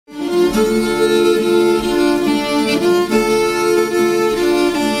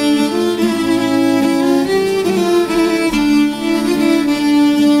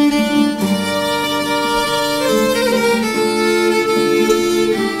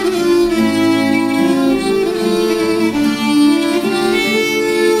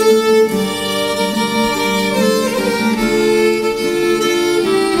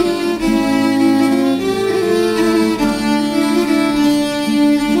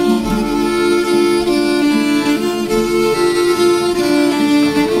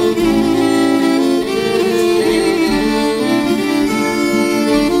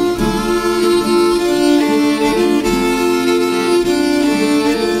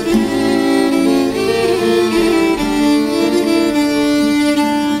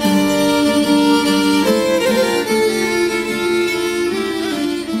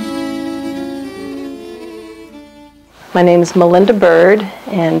My name is Melinda Byrd,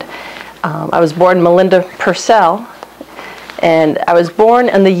 and I was born Melinda Purcell, and I was born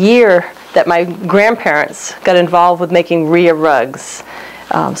in the year that my grandparents got involved with making RYA rugs.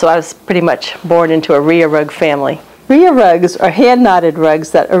 So I was pretty much born into a RYA rug family. RYA rugs are hand-knotted rugs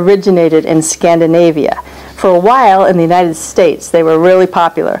that originated in Scandinavia. For a while in the United States they were really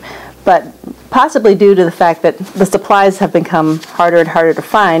popular, but possibly due to the fact that the supplies have become harder and harder to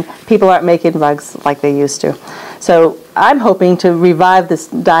find, people aren't making rugs like they used to. So I'm hoping to revive this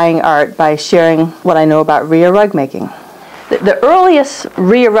dying art by sharing what I know about RYA rug making. The earliest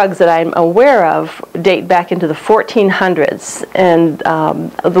RYA rugs that I'm aware of date back into the 1400s, and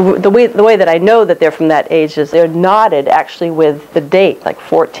the way that I know that they're from that age is they're knotted actually with the date, like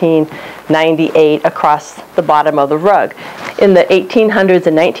 1498, across the bottom of the rug. In the 1800s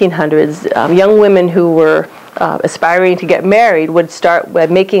and 1900s, young women who were aspiring to get married would start by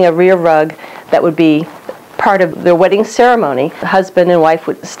making a RYA rug that would be part of their wedding ceremony. The husband and wife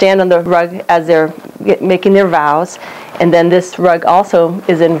would stand on the rug as they're making their vows, and then this rug also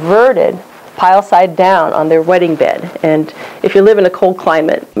is inverted, pile side down on their wedding bed. And if you live in a cold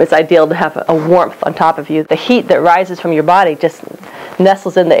climate, it's ideal to have a warmth on top of you. The heat that rises from your body just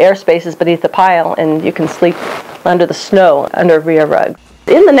nestles in the air spaces beneath the pile, and you can sleep under the snow under a RYA rug.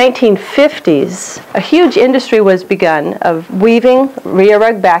 In the 1950s, a huge industry was begun of weaving RYA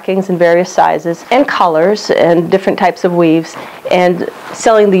rug backings in various sizes and colors and different types of weaves, and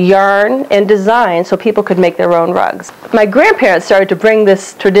selling the yarn and design so people could make their own rugs. My grandparents started to bring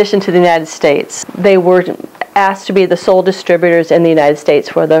this tradition to the United States. They were asked to be the sole distributors in the United States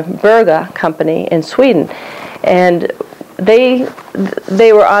for the RYA company in Sweden, and they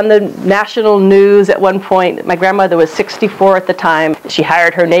were on the national news at one point. My grandmother was 64 at the time. She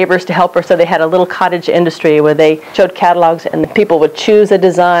hired her neighbors to help her, so they had a little cottage industry where they showed catalogs and people would choose a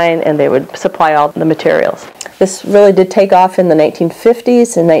design and they would supply all the materials. This really did take off in the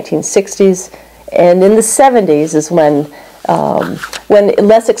 1950s and 1960s, and in the 70s is when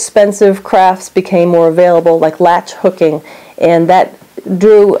less expensive crafts became more available, like latch hooking, and that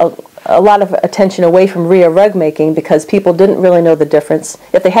drew a lot of attention away from RYA rug making because people didn't really know the difference.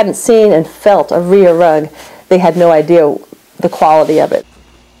 If they hadn't seen and felt a RYA rug, they had no idea the quality of it.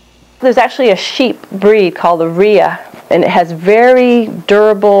 There's actually a sheep breed called the RYA, and it has very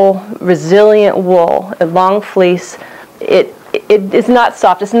durable, resilient wool, a long fleece. It is not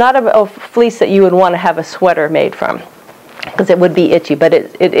soft. It's not a fleece that you would want to have a sweater made from, because it would be itchy, but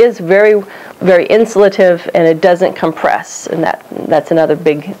it is very, very insulative, and it doesn't compress, and that's another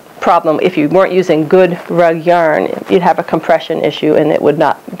big problem. If you weren't using good rug yarn, you'd have a compression issue and it would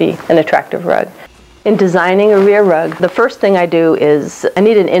not be an attractive rug. In designing a RYA rug, the first thing I do is I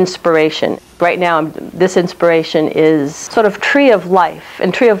need an inspiration. Right now, this inspiration is sort of tree of life,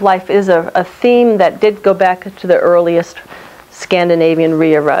 and tree of life is a theme that did go back to the earliest Scandinavian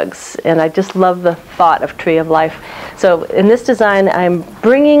RYA rugs, and I just love the thought of tree of life. So in this design, I'm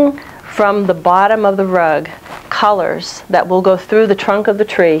bringing from the bottom of the rug colors that will go through the trunk of the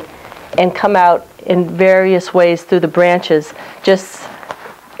tree and come out in various ways through the branches. Just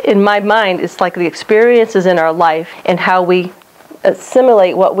in my mind, it's like the experiences in our life and how we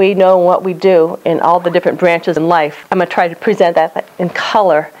assimilate what we know and what we do in all the different branches in life. I'm going to try to present that in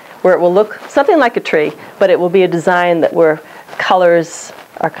color, where it will look something like a tree, but it will be a design that where colors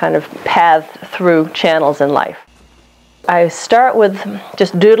are kind of pathed through channels in life. I start with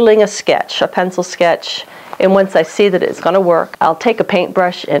just doodling a sketch, a pencil sketch, and once I see that it's going to work, I'll take a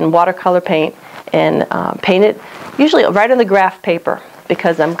paintbrush and watercolor paint and paint it, usually right on the graph paper,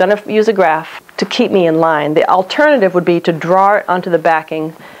 because I'm going to use a graph to keep me in line. The alternative would be to draw it onto the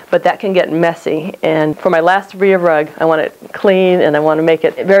backing, but that can get messy, and for my last RYA rug, I want it clean and I want to make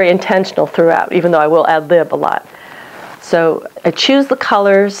it very intentional throughout, even though I will ad-lib a lot. So I choose the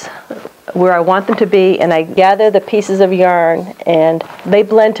colors where I want them to be, and I gather the pieces of yarn, and they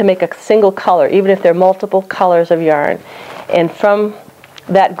blend to make a single color, even if they're multiple colors of yarn. And from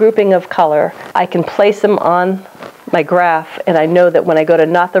that grouping of color, I can place them on my graph, and I know that when I go to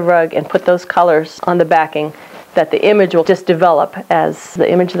knot the rug and put those colors on the backing, that the image will just develop as the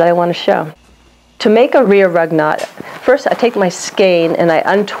image that I want to show. To make a RYA rug knot, first I take my skein and I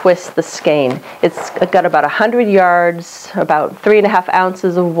untwist the skein. It's got about 100 yards, about 3.5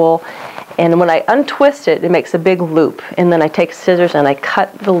 ounces of wool, and when I untwist it, it makes a big loop, and then I take scissors and I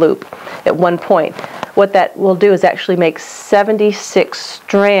cut the loop at one point. What that will do is actually make 76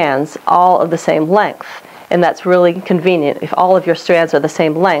 strands, all of the same length, and that's really convenient if all of your strands are the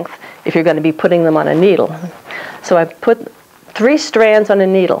same length if you're going to be putting them on a needle. So I put 3 strands on a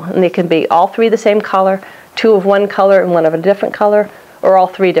needle, and they can be all 3 the same color, 2 of one color and 1 of a different color, or all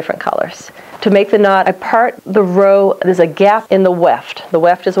 3 different colors. To make the knot, I part the row. There's a gap in the weft. The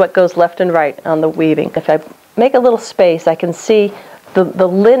weft is what goes left and right on the weaving. If I make a little space, I can see the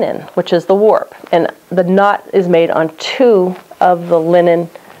linen, which is the warp, and the knot is made on 2 of the linen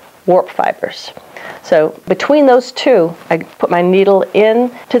warp fibers. So between those 2, I put my needle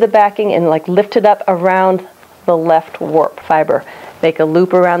in to the backing and like lift it up around the left warp fiber, make a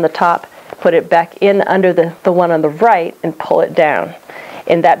loop around the top, put it back in under the one on the right, and pull it down.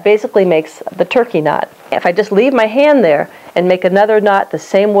 And that basically makes the turkey knot. If I just leave my hand there and make another knot the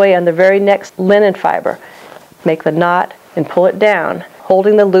same way on the very next linen fiber, make the knot and pull it down,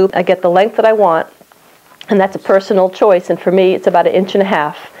 holding the loop, I get the length that I want, and that's a personal choice, and for me it's about 1.5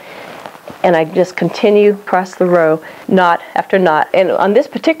 inches. And I just continue across the row, knot after knot. And on this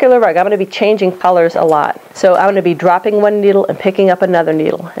particular rug, I'm going to be changing colors a lot. So I'm going to be dropping one needle and picking up another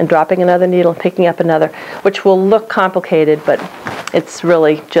needle, and dropping another needle and picking up another, which will look complicated, but it's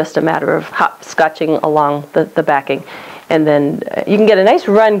really just a matter of hopscotching along the backing. And then you can get a nice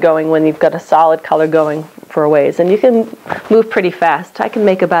run going when you've got a solid color going for a ways, and you can move pretty fast. I can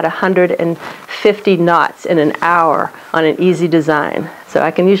make about 150 knots in an hour on an easy design, so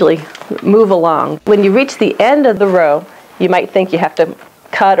I can usually move along. When you reach the end of the row, you might think you have to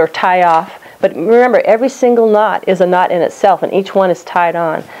cut or tie off, but remember, every single knot is a knot in itself, and each one is tied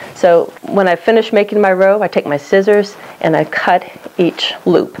on. So when I finish making my row, I take my scissors and I cut each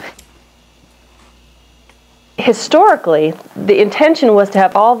loop. Historically, the intention was to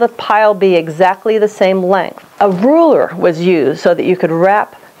have all the pile be exactly the same length. A ruler was used so that you could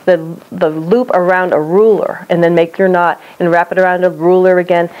wrap the loop around a ruler and then make your knot and wrap it around a ruler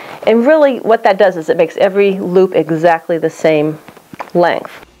again. And really what that does is it makes every loop exactly the same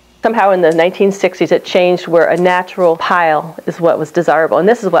length. Somehow in the 1960s it changed where a natural pile is what was desirable, and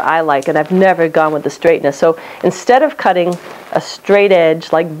this is what I like, and I've never gone with the straightness. So instead of cutting a straight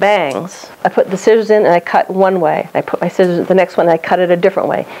edge like bangs, I put the scissors in and I cut one way. I put my scissors in the next one and I cut it a different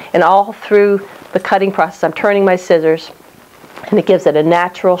way. And all through the cutting process I'm turning my scissors, and it gives it a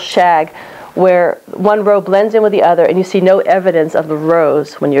natural shag where one row blends in with the other and you see no evidence of the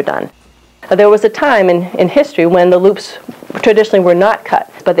rows when you're done. There was a time in history when the loops traditionally were not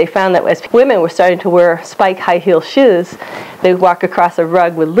cut, but they found that as women were starting to wear spike high heel shoes, they would walk across a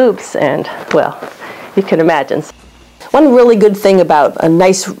rug with loops, and, well, you can imagine. One really good thing about a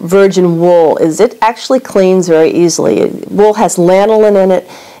nice virgin wool is it actually cleans very easily. Wool has lanolin in it,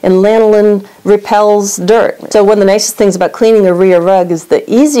 and lanolin repels dirt. So one of the nicest things about cleaning a RYA rug is the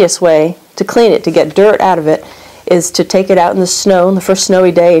easiest way to clean it, to get dirt out of it, is to take it out in the snow on the first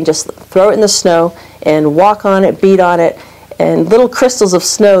snowy day and just throw it in the snow and walk on it, beat on it, and little crystals of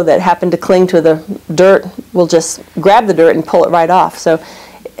snow that happen to cling to the dirt will just grab the dirt and pull it right off. So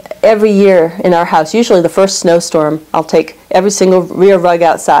every year in our house, usually the first snowstorm, I'll take every single RYA rug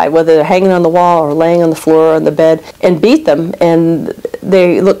outside, whether they're hanging on the wall or laying on the floor or on the bed, and beat them, and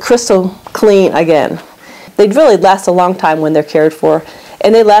they look crystal clean again. They'd really last a long time when they're cared for.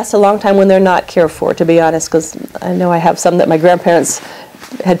 And they last a long time when they're not cared for, to be honest, because I know I have some that my grandparents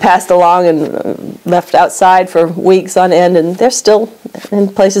had passed along and left outside for weeks on end, and they're still in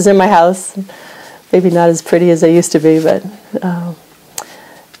places in my house. Maybe not as pretty as they used to be, but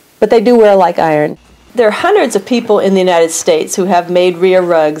they do wear like iron. There are hundreds of people in the United States who have made RYA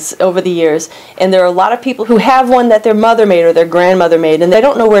rugs over the years, and there are a lot of people who have one that their mother made or their grandmother made, and they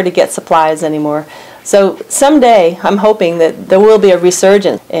don't know where to get supplies anymore. So someday, I'm hoping that there will be a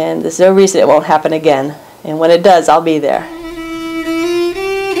resurgence, and there's no reason it won't happen again. And when it does, I'll be there.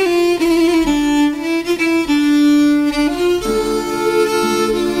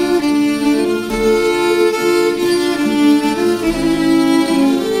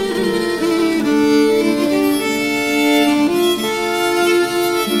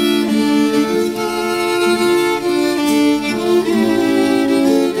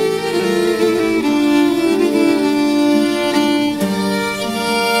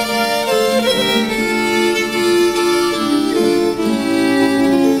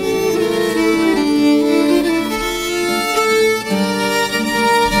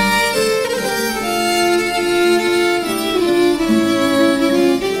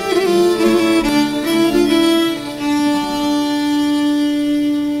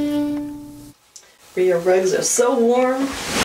 RYA rugs are so warm.